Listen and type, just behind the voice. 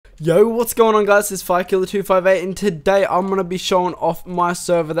Yo, what's going on guys, it's FireKiller258 and today I'm going to be showing off my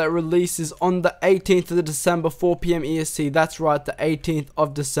server that releases on the 18th of December 4pm EST. That's right, the 18th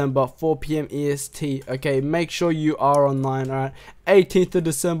of December 4pm EST. Okay, make sure you are online, alright. 18th of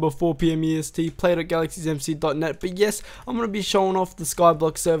December 4pm EST, play.galaxiesmc.net. But yes, I'm going to be showing off the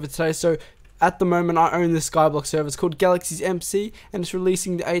Skyblock server today. So at the moment, I own this Skyblock server. It's called Galaxies MC, and it's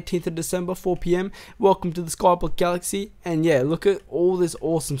releasing the 18th of December, 4 PM. Welcome to the Skyblock Galaxy, and yeah, look at all this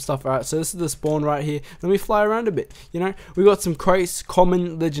awesome stuff. Alright, so this is the spawn right here. Let me fly around a bit. You know, we got some crates,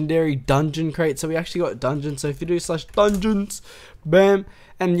 common, legendary, dungeon crates. So we actually got dungeons. So if you do /dungeons, bam.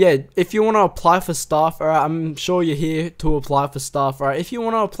 And yeah, if you want to apply for stuff, alright, I'm sure you're here to apply for stuff, alright. If you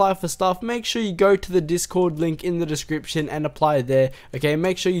want to apply for stuff, make sure you go to the Discord link in the description and apply there, okay.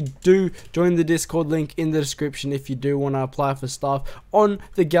 Make sure you do join the Discord link in the description if you do want to apply for stuff on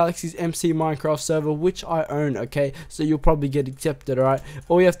the Galaxies MC Minecraft server, which I own, okay. So you'll probably get accepted, alright.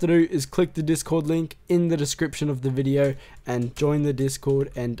 All you have to do is click the Discord link in the description of the video and join the Discord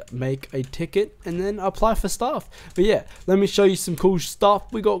and make a ticket and then apply for stuff. But yeah, let me show you some cool stuff.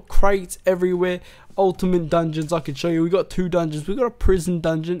 We got crates everywhere, ultimate dungeons. I can show you. We got 2 dungeons. We got a prison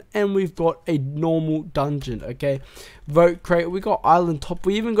dungeon and we've got a normal dungeon, okay. Vote crate, we got island top,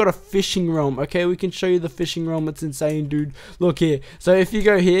 we even got a fishing realm, okay. We can show you the fishing realm. It's insane, dude. Look here. So if you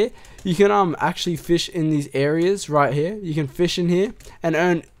go here, you can actually fish in these areas right here. You can fish in here and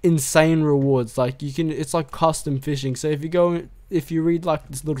earn insane rewards. Like you can, it's like custom fishing. So if you go, if you read like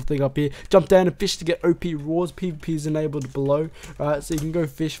this little thing up here, jump down and fish to get OP rewards. PvP is enabled below, right? So you can go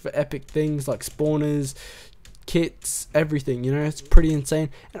fish for epic things like spawners, kits, everything, you know. It's pretty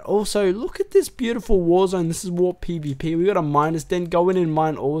insane. And also look at this beautiful war zone. This is Warp PvP. We got a miner's den. Go in and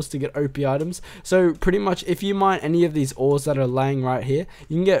mine ores to get OP items. So pretty much if you mine any of these ores that are laying right here,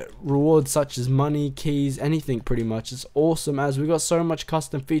 you can get rewards such as money, keys, anything pretty much. It's awesome as we got so much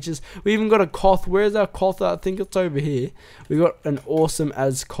custom features. We even got a Koth. Where's our Koth? I think it's over here. We got an awesome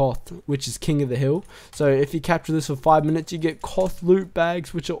as Koth, which is King of the Hill. So if you capture this for 5 minutes, you get Koth loot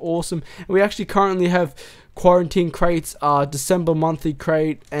bags, which are awesome. And we actually currently have quarantine crates, December monthly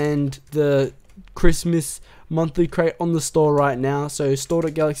crate and the Christmas monthly crate on the store right now. So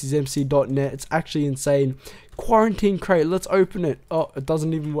store.galaxiesmc.net. It's actually insane. Quarantine crate, let's open it. Oh, it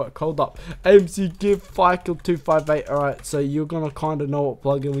doesn't even work. Hold up. AMC gift FireKiller258. Alright, so you're gonna kind of know what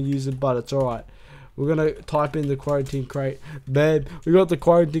plugin we're using, but it's alright. We're gonna type in the quarantine crate. Bam. We got the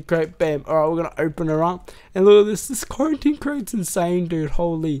quarantine crate. Bam. Alright, we're gonna open her up. And look at this. This quarantine crate's insane, dude.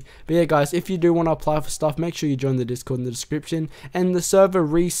 Holy. But yeah, guys, if you do want to apply for stuff, make sure you join the Discord in the description. And the server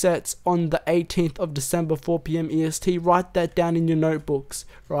resets on the 18th of December, 4 PM EST. Write that down in your notebooks.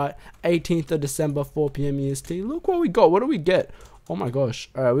 Right? 18th of December, 4 PM EST. Look what we got. What do we get? Oh my gosh.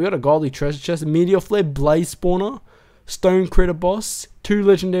 Alright, we got a godly treasure chest, a meteor flare, blaze spawner, stone critter boss, 2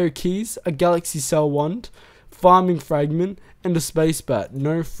 legendary keys, a galaxy cell wand, farming fragment, and a space bat.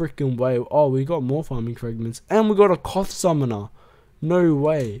 No freaking way. Oh, we got more farming fragments, and we got a Koth summoner. No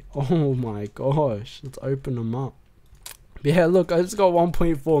way. Oh my gosh. Let's open them up. But yeah, look, I just got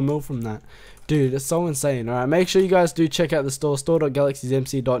 1.4 mil from that. Dude, it's so insane. Alright, make sure you guys do check out the store,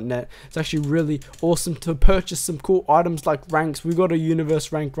 store.galaxiesmc.net. It's actually really awesome to purchase some cool items like ranks. We got a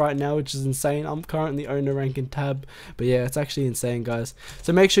universe rank right now, which is insane. I'm currently owner rank in tab, but yeah, it's actually insane, guys.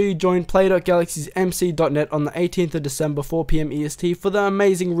 So make sure you join play.galaxiesmc.net on the 18th of December, 4 PM EST for the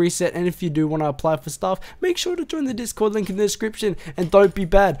amazing reset. And if you do want to apply for stuff, make sure to join the Discord link in the description. And don't be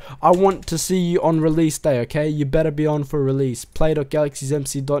bad. I want to see you on release day, okay? You better be on for release.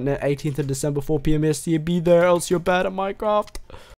 Play.galaxiesmc.net, 18th of December, 4 PM EST. Be there, else you're bad at Minecraft.